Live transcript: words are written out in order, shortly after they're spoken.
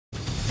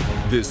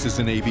This is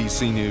an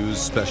ABC News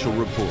special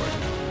report.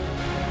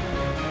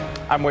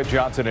 I'm Whit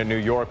in New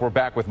York. We're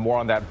back with more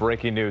on that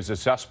breaking news. A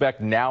suspect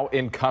now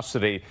in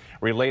custody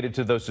related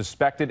to those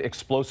suspected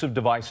explosive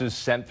devices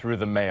sent through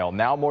the mail.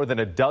 Now more than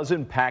a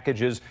dozen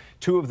packages,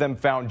 2 of them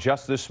found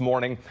just this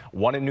morning,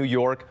 one in New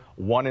York,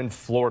 one in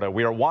Florida.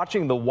 We are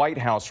watching the White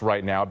House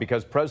right now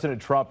because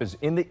President Trump is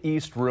in the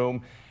East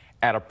Room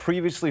at a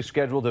previously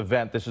scheduled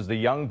event. This is the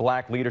Young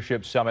Black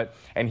Leadership Summit,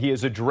 and he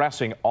is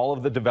addressing all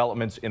of the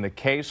developments in the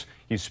case.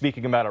 He's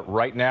speaking about it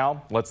right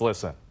now. Let's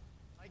listen.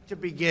 I'd like to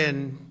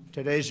begin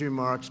today's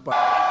remarks by...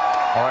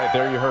 All right,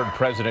 there you heard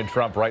President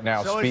Trump right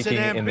now speaking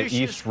in the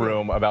East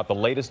Room about the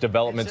latest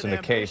developments in the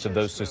case of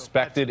those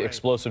suspected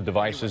explosive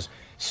devices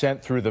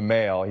sent through the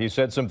mail. He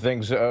said some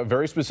things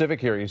very specific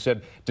here. He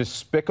said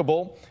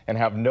despicable and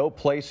have no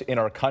place in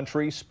our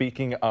country,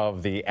 speaking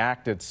of the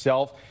act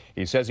itself.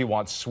 He says he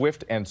wants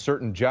swift and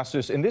certain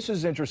justice. And this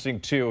is interesting,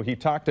 too. He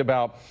talked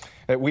about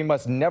that we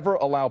must never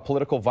allow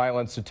political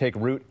violence to take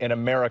root in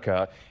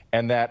America,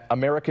 and that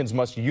Americans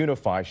must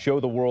unify, show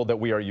the world that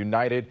we are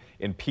united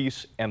in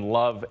peace and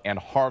love and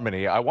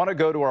harmony. I want to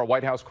go to our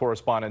White House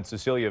correspondent,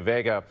 Cecilia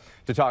Vega,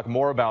 to talk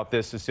more about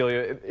this.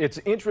 Cecilia, it's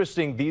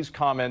interesting, these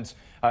comments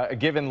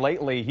given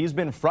lately. He's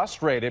been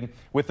frustrated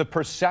with the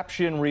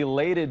perception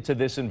related to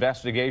this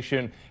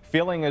investigation,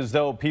 feeling as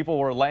though people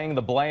were laying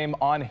the blame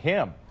on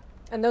him.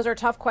 And those are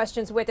tough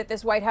questions, Whit, that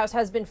this White House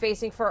has been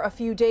facing for a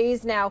few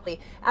days now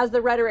as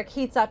the rhetoric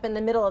heats up in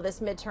the middle of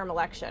this midterm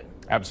election.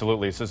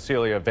 Absolutely.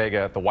 Cecilia Vega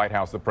at the White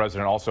House, the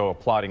president also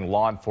applauding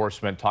law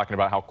enforcement, talking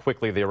about how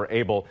quickly they were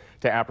able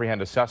to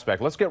apprehend a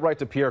suspect. Let's get right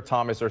to Pierre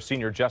Thomas, our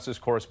senior justice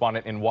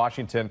correspondent in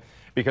Washington,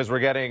 because we're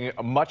getting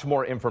much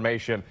more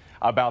information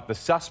about the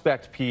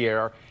suspect,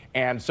 Pierre,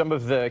 and some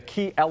of the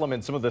key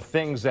elements, some of the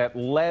things that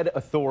led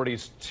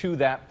authorities to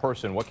that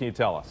person. What can you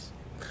tell us?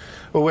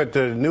 Well, with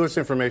the newest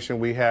information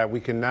we have,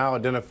 we can now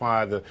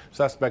identify the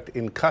suspect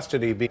in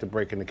custody to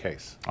break in the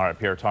case. All right,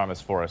 Pierre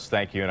Thomas for us.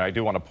 Thank you. And I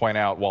do want to point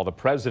out, while the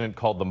president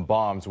called them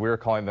bombs, we're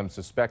calling them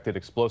suspected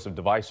explosive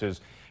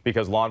devices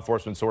because law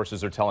enforcement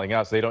sources are telling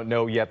us they don't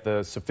know yet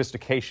the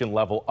sophistication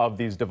level of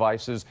these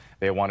devices.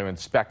 They want to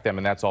inspect them,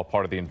 and that's all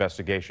part of the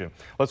investigation.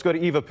 Let's go to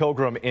Eva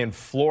Pilgrim in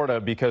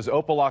Florida, because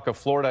Opelika,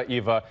 Florida,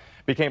 Eva,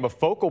 became a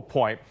focal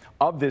point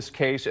of this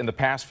case in the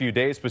past few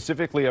days,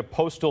 specifically a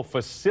postal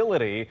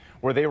facility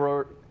where they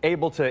were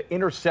able to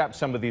intercept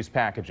some of these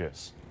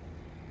packages.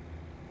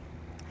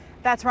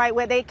 That's right,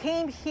 Whit. They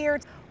came here.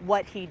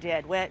 What he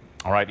did, Whit.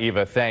 All right,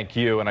 Eva, thank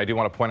you. And I do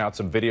want to point out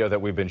some video that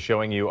we've been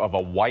showing you of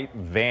a white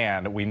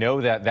van. We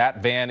know that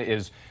that van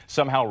is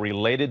somehow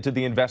related to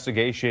the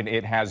investigation.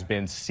 It has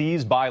been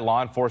seized by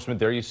law enforcement.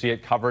 There you see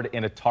it covered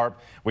in a tarp.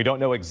 We don't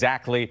know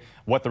exactly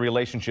what the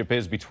relationship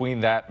is between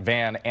that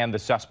van and the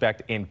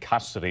suspect in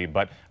custody,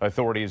 but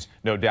authorities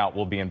no doubt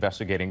will be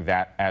investigating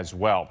that as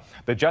well.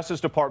 The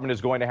Justice Department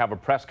is going to have a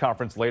press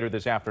conference later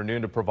this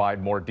afternoon to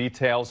provide more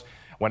details.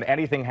 When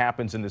anything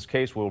happens in this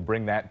case, we'll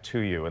bring that to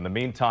you. In the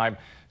meantime,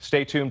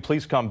 stay tuned.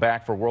 Please come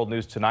back for World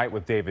News Tonight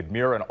with David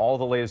Muir and all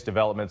the latest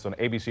developments on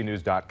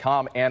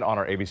abcnews.com and on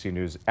our ABC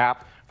News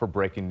app for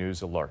breaking news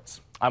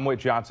alerts. I'm Whit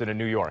Johnson in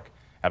New York.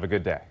 Have a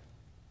good day.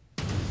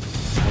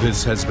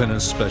 This has been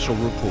a special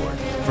report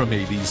from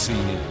ABC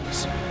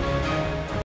News.